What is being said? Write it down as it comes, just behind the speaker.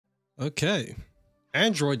Okay.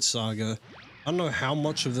 Android Saga. I don't know how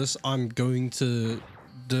much of this I'm going to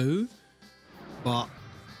do, but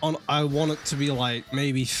I want it to be like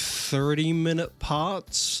maybe 30-minute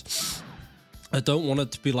parts. I don't want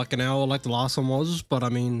it to be like an hour like the last one was, but I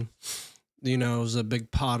mean, you know, it was a big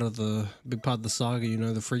part of the saga, you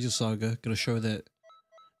know, the Frieza saga. Gotta show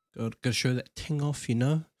that ting off, you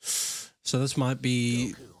know. So this might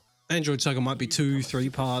be Android Saga might be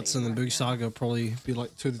 2-3 parts, and then Boo Saga will probably be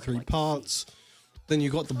like 2 to 3 parts. Then you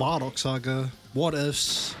got the Bardock Saga, What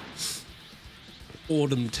Ifs,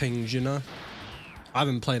 Autumn Tings, you know. I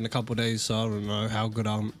haven't played in a couple of days, so I don't know how good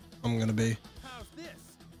I'm gonna be. How's this?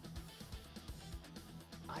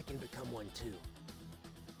 I can become one too.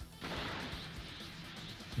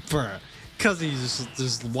 Bruh, cause he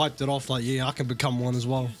just wiped it off like, yeah, I can become one as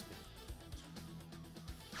well.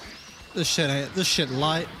 This shit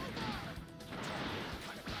light.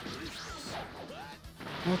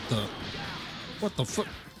 What the fuck?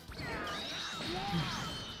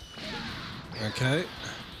 Okay.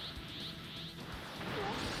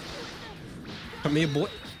 Come here, boy.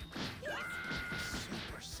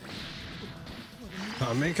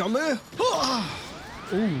 Come here. Ah!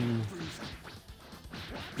 Ooh.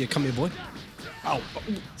 Yeah, come here, boy. Ow. Oh,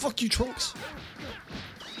 fuck you, Trunks.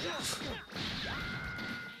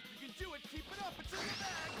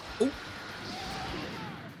 Oh.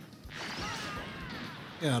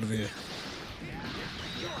 Get out of here.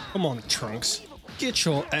 Come on, Trunks. Get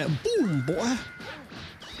your ass. Boom, boy.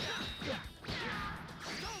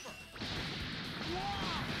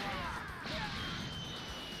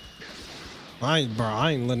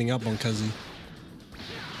 I ain't letting up on Cuzzy.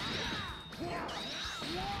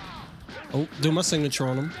 Oh, do my signature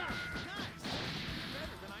on him.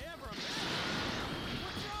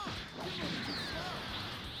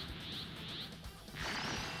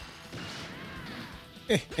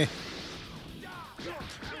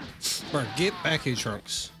 Bro, get back here,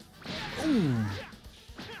 Trunks. Ooh.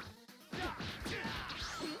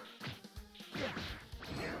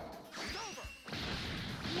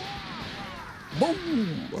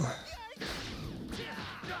 Boom!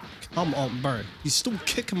 Come on, bro. He's still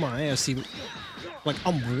kicking my ass, even like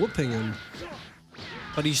I'm whooping him.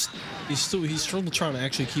 But he's still trying to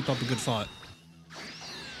actually keep up a good fight.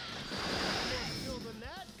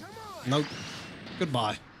 Nope.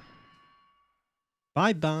 Goodbye.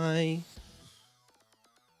 Bye-bye.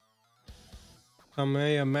 I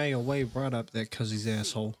may away right up there cause he's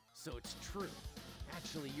asshole. So it's true.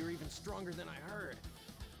 Actually, you're even stronger than I heard.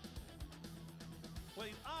 Well,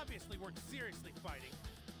 you obviously weren't seriously fighting.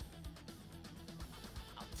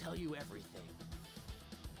 I'll tell you everything.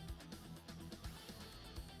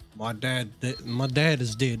 My dad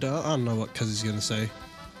is dead. I don't know what Cuzzy's gonna say.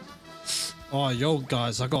 Oh, yo,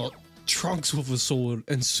 guys, I got Trunks with a sword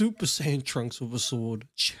and Super Saiyan Trunks with a sword.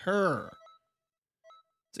 Sure.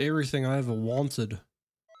 It's everything I ever wanted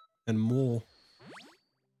and more.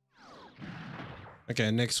 Okay,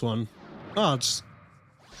 next one. Oh, it's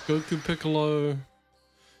Goku Piccolo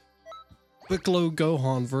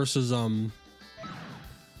Gohan versus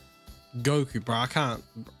Goku, bro. I can't.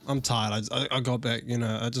 I'm tired. I got back. You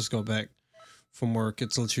know, I just got back from work.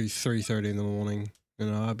 It's literally 3:30 in the morning. You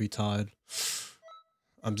know, I'd be tired.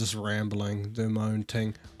 I'm just rambling, doing my own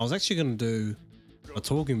thing. I was actually gonna do a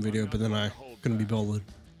talking video, but then I couldn't be bothered.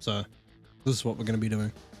 So this is what we're gonna be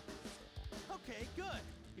doing. Okay, good.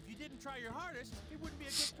 If you didn't try your hardest, it wouldn't be a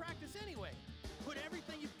good practice anyway. Put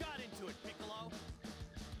everything you've got into it, Piccolo.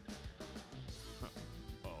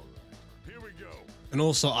 All right, here we go. And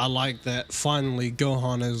also, I like that finally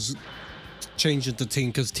Gohan is changing to Team,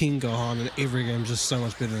 because Team Gohan in every game is just so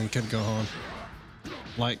much better than Kid Gohan.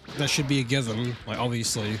 Like, that should be a given, like,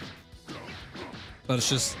 obviously. But it's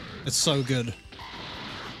just, it's so good.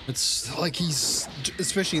 It's like he's,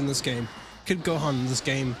 especially in this game, Kid Gohan in this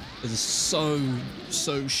game is so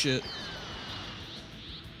shit.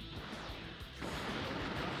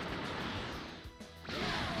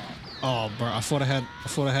 Oh, bro, I thought I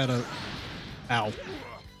had a, ow,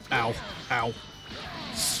 ow, ow.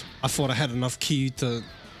 I thought I had enough ki to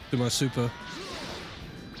do my super.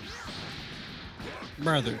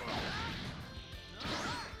 Brother.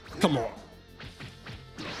 Come on.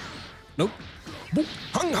 Nope. Boop.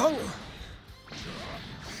 Hung hung.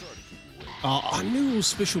 I knew it was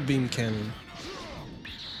special beam cannon.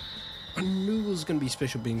 I knew it was gonna be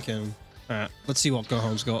special beam cannon. Alright, let's see what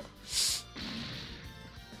Gohan's got.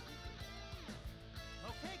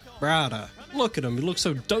 Brother, look at him, he looks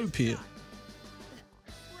so dope here.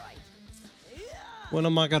 When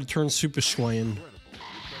am I gonna turn Super Saiyan?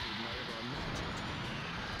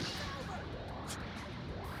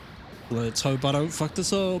 Let's hope I don't fuck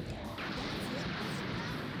this up.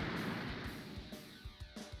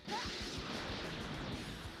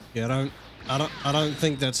 Yeah, I don't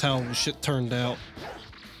think that's how shit turned out.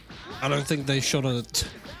 I don't think they shot a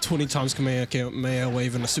 20 times Kamehameha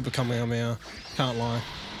wave and a Super Kamehameha. Can't lie.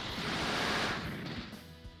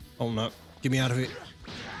 Oh no. Get me out of it.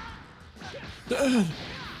 Dad!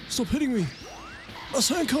 Stop hitting me!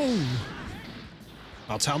 Masenko!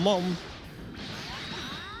 I'll tell Mom.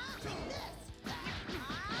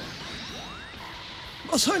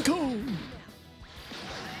 Masenko!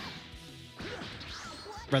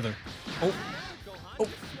 Brother. Oh. Oh.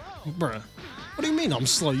 Bruh. What do you mean I'm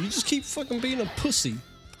slow? You just keep fucking being a pussy.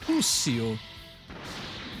 Pussy.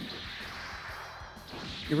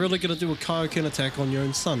 You're really gonna do a Kaioken attack on your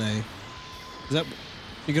own son, eh? Is that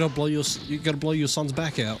you gotta blow your son's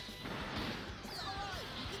back out?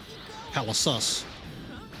 Hella sus.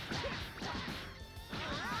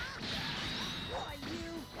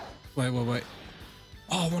 Wait.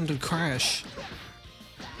 Oh, I wanted to crash.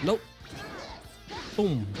 Nope.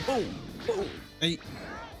 Boom. Boom. Boom. Hey.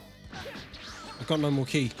 I've got no more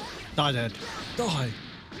key. Die, Dad. Die.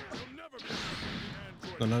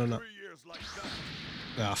 No.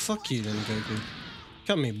 Ah, fuck you then, Goku.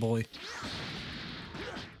 Come here, boy.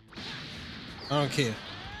 I don't care.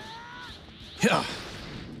 Yeah.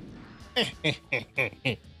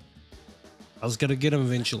 I was gonna get him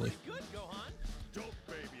eventually. Good, Gohan. Don't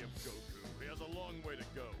baby him, Goku. He has a long way to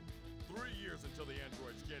go. 3 years until the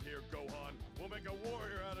androids get here, Gohan. We'll make a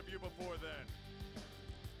warrior out of you before then.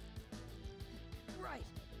 Right.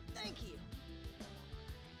 Thank you.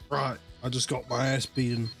 Right. I just got my ass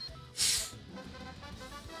beaten.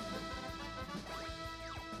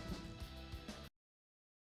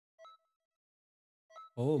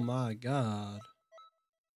 Oh my god.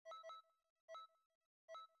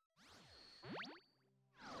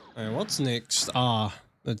 Alright, what's next? Ah,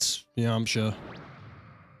 that's Yamcha.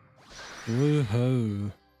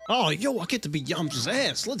 Woohoo. Oh, yo, I get to beat Yamcha's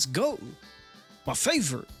ass. Let's go. My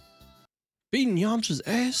favorite. Beating Yamcha's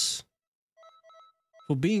ass?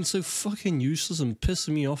 For being so fucking useless and pissing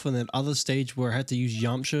me off in that other stage where I had to use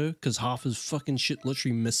Yamcha because half his fucking shit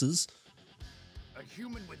literally misses. A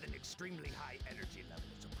human with an extremely high energy level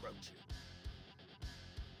is approaching.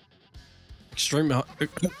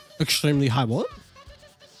 Extremely high what?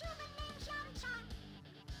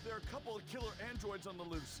 There are a couple of killer androids on the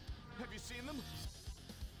loose. Have you seen them?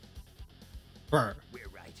 Bro, We're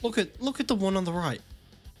right. look at the one on the right.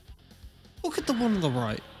 Look at the one on the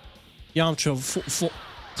right. Yamcha,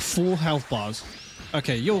 full health bars.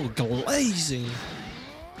 Okay, you're glazing.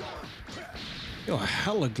 You're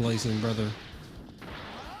hella glazing, brother.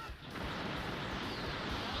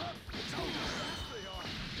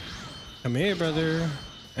 Come here, brother.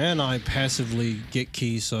 And I passively get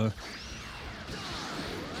keys, so...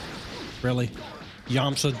 Really?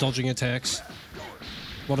 Yamcha dodging attacks?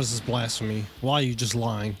 What is this blasphemy? Why are you just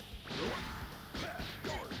lying?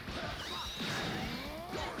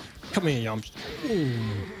 Come here, Yamcha. Ooh.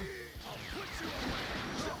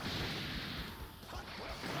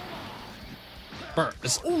 Bro,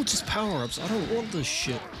 it's all just power-ups. I don't want this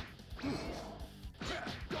shit.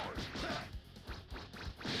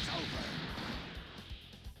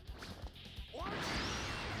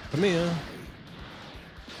 Come here.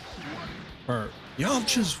 Bro,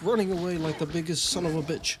 Yamcha's running away like the biggest son of a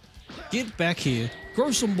bitch. Get back here.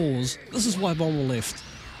 Grow some balls. This is why Bulma left.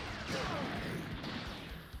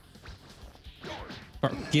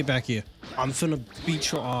 Bro, get back here. I'm finna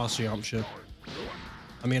beat your ass, Yamcha.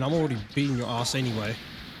 I mean, I'm already beating your ass anyway.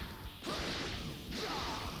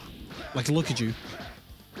 Like, look at you.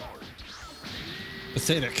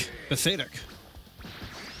 Pathetic. Pathetic.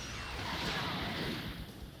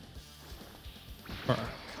 Bro,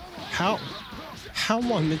 how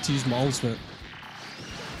am I meant to use my ultimate?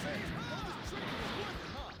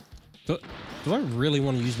 Do I really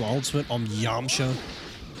want to use my ultimate on Yamcha?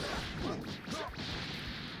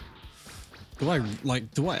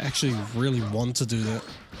 Do I actually really want to do that?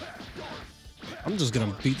 I'm just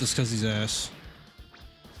gonna beat this cuzzy's ass.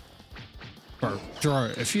 Bro,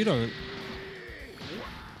 Dro, if you don't...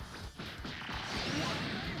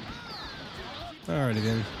 Alrighty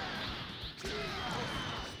then.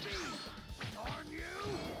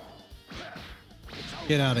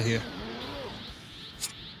 Get out of here.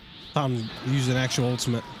 Time to use an actual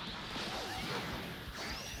ultimate.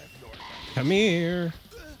 Come here.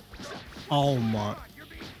 Oh my.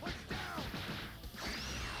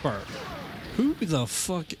 Bro, who the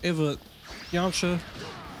fuck ever... Yamcha?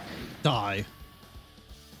 Die.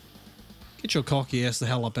 Get your cocky ass the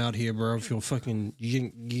hell up out here, bro, with your fucking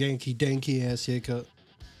Yankee danky ass haircut.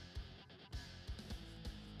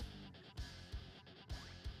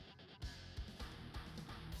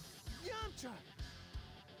 Yamcha!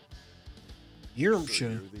 You're So sure.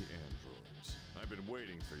 you're the androids. I've been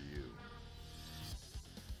waiting for you.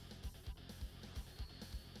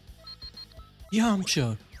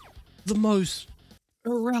 Yamcha, the most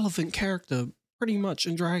irrelevant character pretty much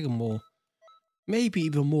in Dragon Ball. Maybe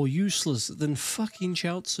even more useless than fucking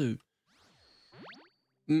Chaozu.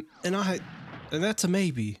 And that's a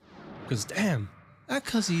maybe. Because damn, that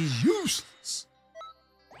Cuzzy is useless.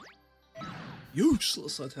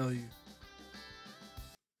 Useless, I tell you.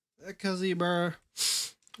 That Cuzzy, bruh.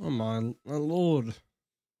 Oh my lord.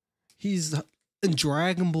 He's in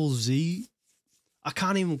Dragon Ball Z. I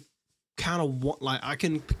can't even count on one, like I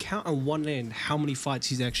can count on one hand how many fights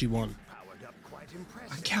he's actually won. Powered up quite I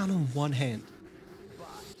impressive. count on one hand.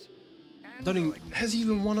 But Don't even, Android has he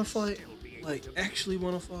even won a fight? still be able Like, to- actually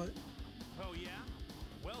won a fight? Oh yeah?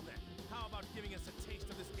 Well then, how about giving us a taste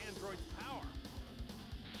of this android's power?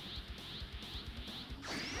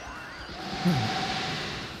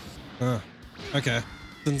 Okay.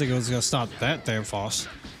 Didn't think it was gonna start that damn fast.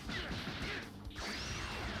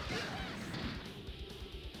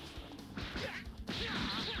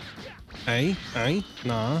 Hey,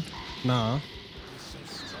 nah.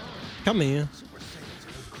 Come here. Super Saiyans are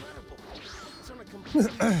incredible. It's on a completely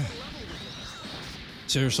different level with us.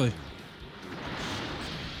 Seriously.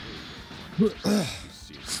 See, it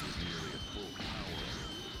was nearly at full power.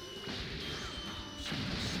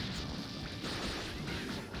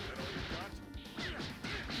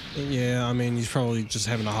 Yeah, I mean, he's probably just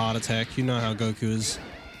having a heart attack. You know how Goku is.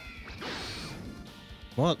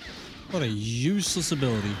 What? What a useless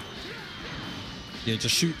ability. Yeah,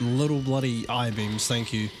 just shoot little bloody eye beams,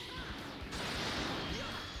 thank you.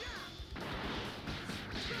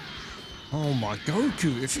 Oh my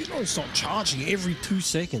Goku, if you don't stop charging every 2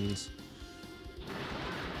 seconds.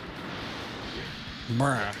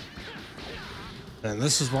 Bruh. And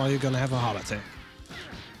this is why you're gonna have a heart attack.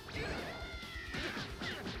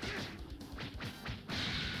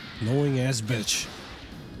 Annoying ass bitch.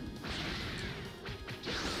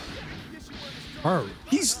 Bro,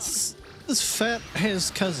 he's this fat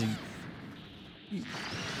ass Cuzzy.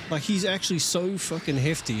 Like he's actually so fucking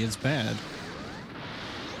hefty, it's bad.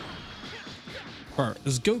 Bro,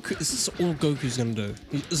 is this all Goku's gonna do?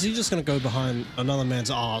 Is he just gonna go behind another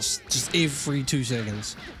man's ass just every 2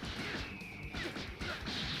 seconds?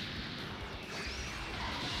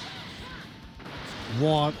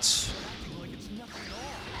 What?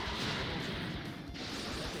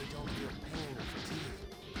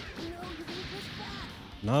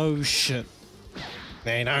 No shit.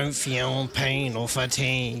 They don't feel pain or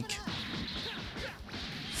fatigue.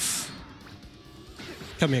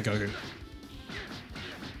 Come here, Goku.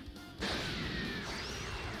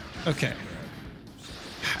 Okay.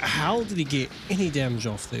 How did he get any damage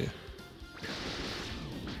off there?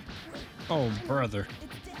 Oh, brother.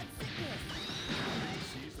 Disease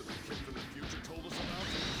that the kid from the future told us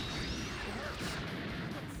about?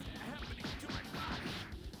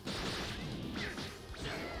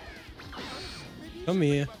 Come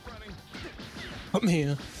here. Stop running. Come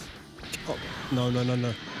here. Oh, no.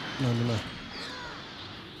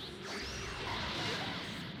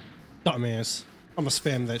 Dumbass. I'm gonna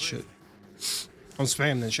spam that shit. I'm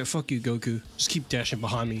spamming that shit. Fuck you, Goku. Just keep dashing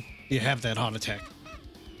behind me. You have that heart attack.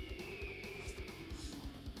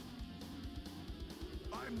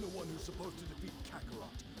 I'm the one who's supposed to defeat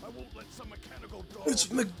Kakarot. I won't let some mechanical dog.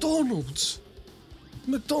 It's McDonald's.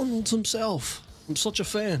 McDonald's himself. I'm such a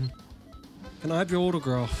fan. Can I have your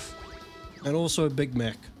autograph? And also a Big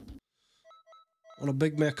Mac. On a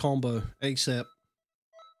Big Mac combo. ASAP.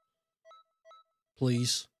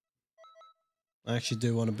 Please. I actually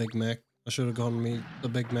do want a Big Mac. I should have gotten me the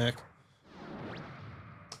Big Mac.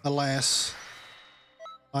 Alas.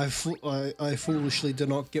 I foolishly did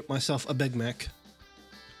not get myself a Big Mac.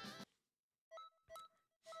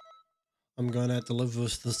 I'm going to have to live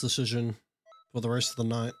with this decision for the rest of the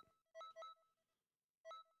night.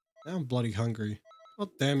 Now I'm bloody hungry. God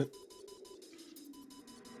damn it.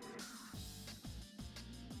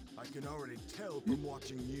 I can already tell from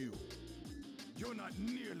watching you. You're not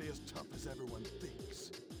nearly as tough as everyone thinks.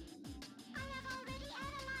 I have already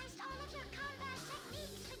analyzed all of your combat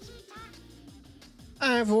techniques, Vegeta.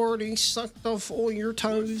 I've already sucked off all your We're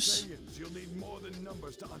toes. Saiyans, you'll need more than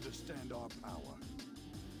numbers to understand our power.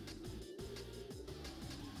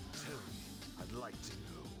 Tell me, I'd like to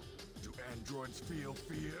know. Do androids feel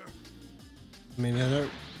fear? I mean, they don't.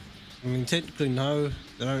 I mean, technically, no.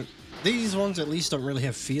 They don't. These ones at least don't really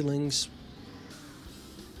have feelings.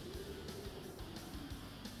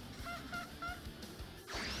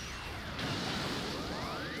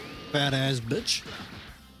 Badass bitch.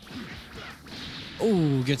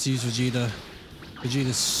 Oh, gets to use Vegeta.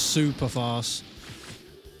 Vegeta's super fast.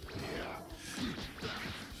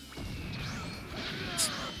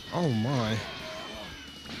 Oh my.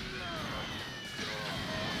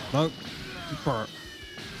 Nope. Bro.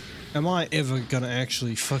 Am I ever gonna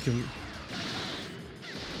actually fucking...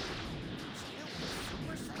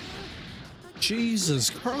 Jesus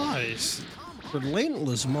Christ.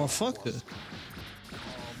 Relentless motherfucker.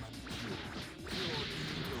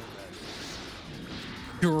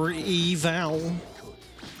 Your eval.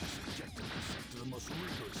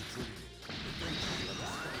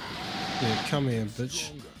 Yeah, come here,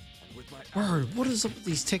 bitch. Bro, what is up with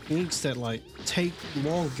these techniques that like take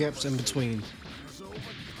long gaps in between?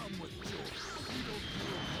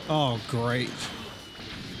 Oh, great.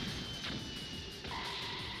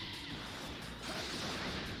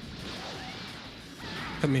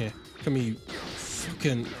 Come here. Come here, you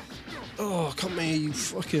fucking... Oh, come here, you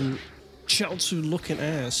fucking Chaozu looking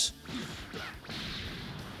ass.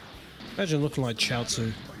 Imagine looking like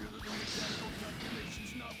Chaozu.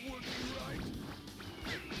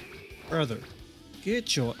 Brother,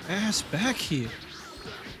 get your ass back here.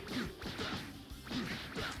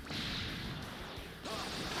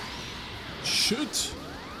 Shit.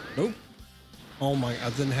 Nope. Oh my, I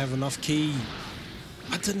didn't have enough key.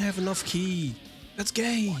 I didn't have enough key. That's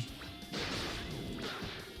gay.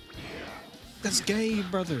 That's gay,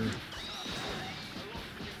 brother.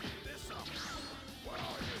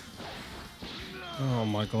 Oh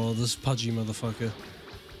my god, this pudgy motherfucker.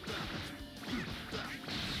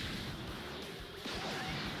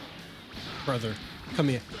 Brother, come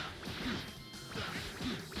here.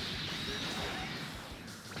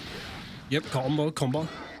 Yep, combo.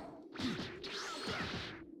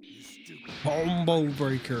 Combo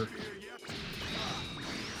breaker.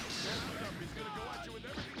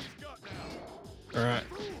 Alright.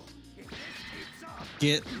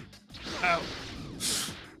 Get out.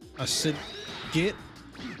 I said, get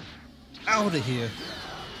out of here.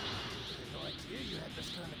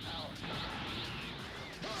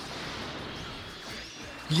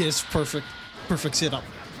 Yes, perfect. Perfect setup.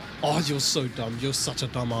 Oh, you're so dumb. You're such a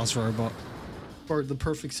dumbass robot. Bro, the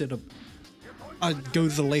perfect setup. I go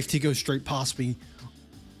to the left, he goes straight past me.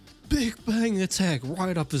 Big bang attack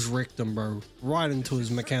right up his rectum, bro. Right into his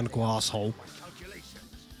mechanical asshole.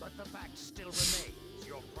 But the fact still remains.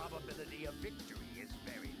 Your probability of victory is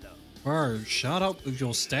very low. Bro, shut up with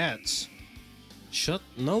your stats.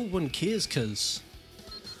 No one cares, cuz.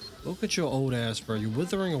 Look at your old ass, bro. You're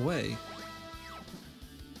withering away.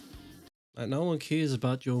 Like, no one cares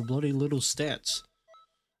about your bloody little stats.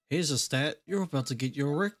 Here's a stat. You're about to get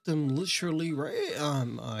your rectum literally right.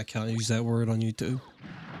 I can't use that word on YouTube.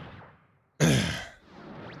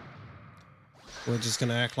 We're just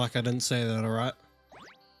gonna act like I didn't say that, alright?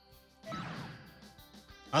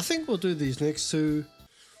 I think we'll do these next two,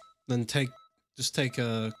 then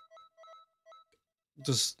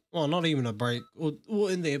well, not even a break. We'll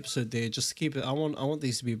end the episode there just to keep it. I want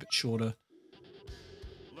these to be a bit shorter.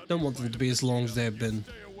 Don't want them to be as long as they've been.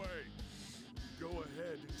 Stay away. Go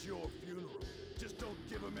ahead, it's your funeral. Just don't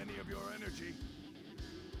give him any of your energy.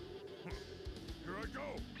 Here I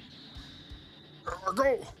go. Here I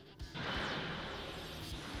go.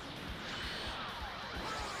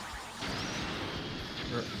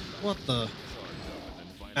 What the?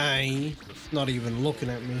 Ay, not even looking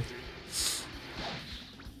at me.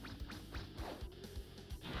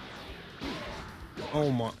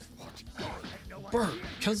 Oh my. Bro,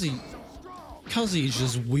 cause he's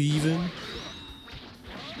just weaving.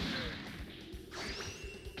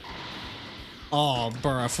 Oh,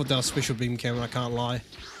 bro, I thought that was special beam cannon, I can't lie.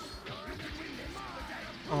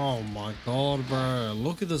 Oh my god, bro.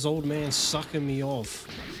 Look at this old man sucking me off.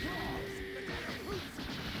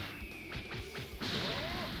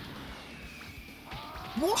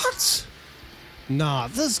 What? Nah,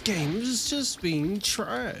 this game is just being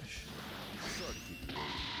trash.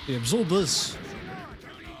 Yeah, absorb this.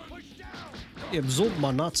 Yeah, absorb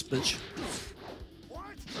my nuts, bitch.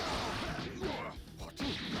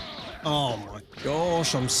 Oh my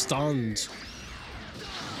gosh, I'm stunned.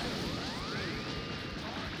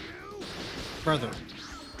 Brother,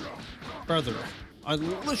 I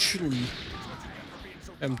literally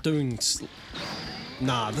am doing...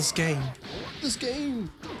 Nah, this game is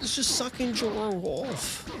just sucking Joro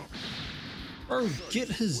off. Bro, get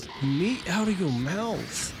his meat out of your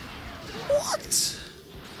mouth. What?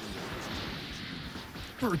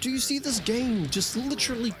 Bro, do you see this game just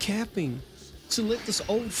literally capping to let this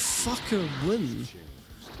old fucker win?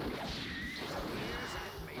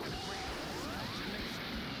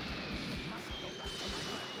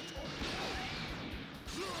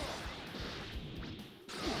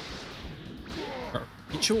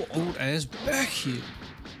 Get your old ass back here.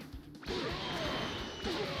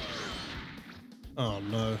 Oh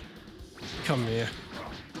no. Come here.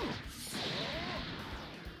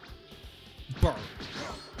 Bro.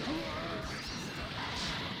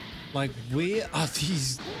 Like, where are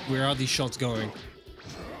these shots going?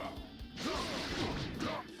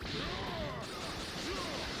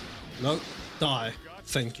 Nope. Die.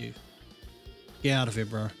 Thank you. Get out of here,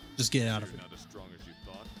 bro. Just get out of here. Not as strong as you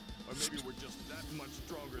thought, or maybe we're just that much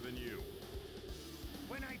stronger than you.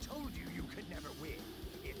 When I told you you could never win,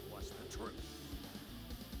 it was the truth.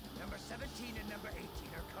 Number 17 and number 18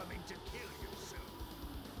 are coming to kill you soon.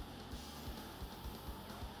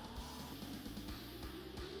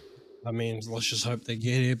 I mean, let's just hope they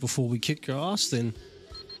get here before we kick your ass then.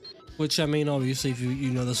 Which, I mean, obviously, if you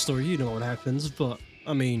know the story, you know what happens. But,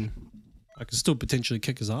 I mean, I could still potentially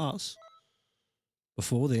kick his ass.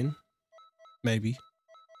 Before then. Maybe.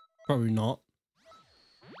 Probably not.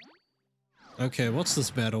 Okay, what's this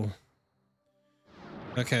battle?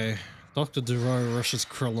 Okay, Dr. Duro rushes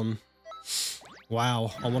Krillin.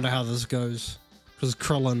 Wow, I wonder how this goes. Because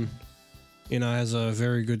Krillin, you know, has a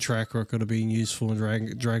very good track record of being useful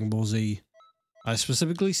in Dragon Ball Z. I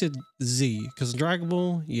specifically said Z, because in Dragon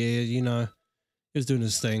Ball, yeah, you know, he was doing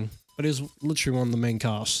his thing. But he was literally one of the main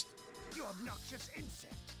cast. You obnoxious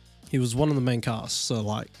insect. He was one of the main casts, so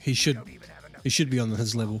like, he should be on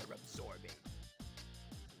his level. To absorb it.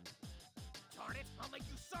 Darn it, I'll make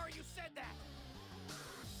you sorry you said that.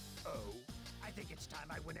 Oh, I think it's time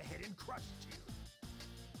I went ahead and crushed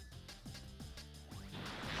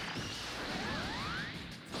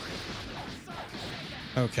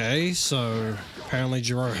you. Okay, so apparently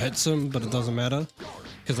Jiro hits him, but it doesn't matter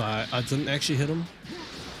because I didn't actually hit him.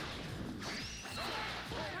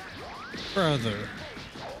 Brother.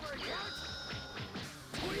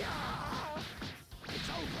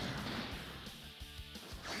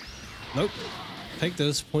 Nope. Take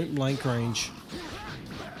this, point blank range.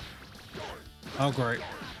 Oh, great.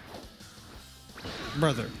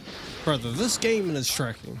 Brother, this game and its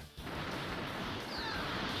tracking.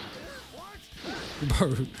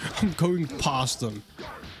 Bro, I'm going past them.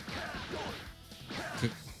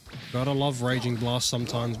 Gotta love Raging Blast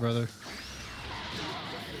sometimes, brother.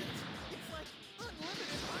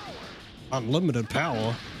 Unlimited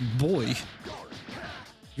power? Boy.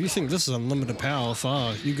 If you think this is unlimited power,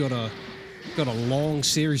 you got a long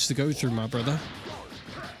series to go through, my brother.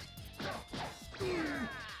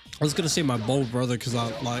 I was gonna say my bold brother because I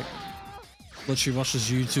like literally watch this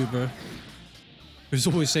YouTuber who's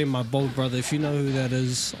always saying my bold brother. If you know who that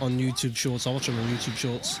is on YouTube Shorts, I watch him on YouTube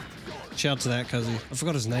Shorts. Shout out to that cuzzy. I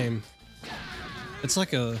forgot his name. It's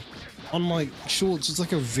like on like Shorts, it's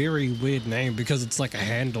like a very weird name because it's like a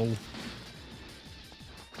handle.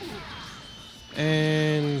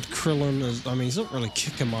 And Krillin is, I mean, he's not really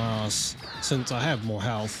kicking my ass since I have more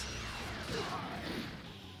health.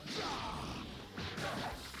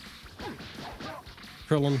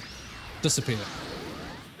 Krillin, disappear.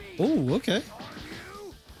 Oh, okay.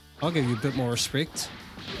 I'll give you a bit more respect.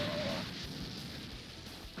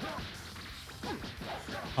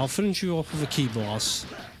 I'll finish you off with a Ki Blast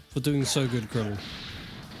for doing so good, Krillin.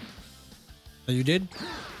 Are you dead?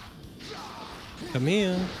 Come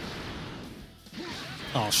here.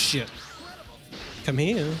 Oh shit. Come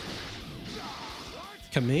here.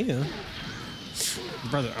 Come here.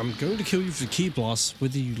 Brother, I'm going to kill you for Ki Blast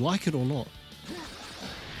whether you like it or not.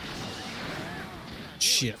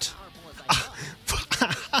 Shit.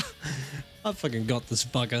 I fucking got this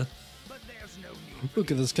bugger. Look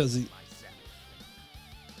at this cuzzy.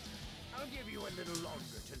 I'll give you a little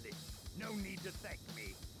longer to live. No need to thank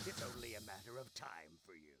me. It's only a matter of time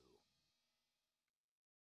for you.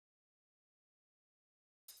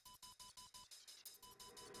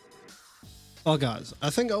 Oh guys, I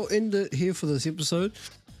think I'll end it here for this episode.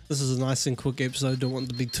 This is a nice and quick episode. Don't want it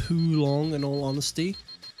to be too long in all honesty.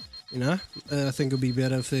 You know, I think it'll be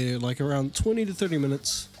better if they're like around 20 to 30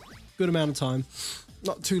 minutes. Good amount of time.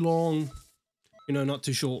 Not too long, you know, not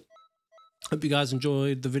too short. Hope you guys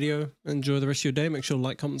enjoyed the video. Enjoy the rest of your day. Make sure to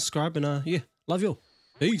like, comment, subscribe, and yeah, love you all.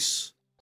 Peace.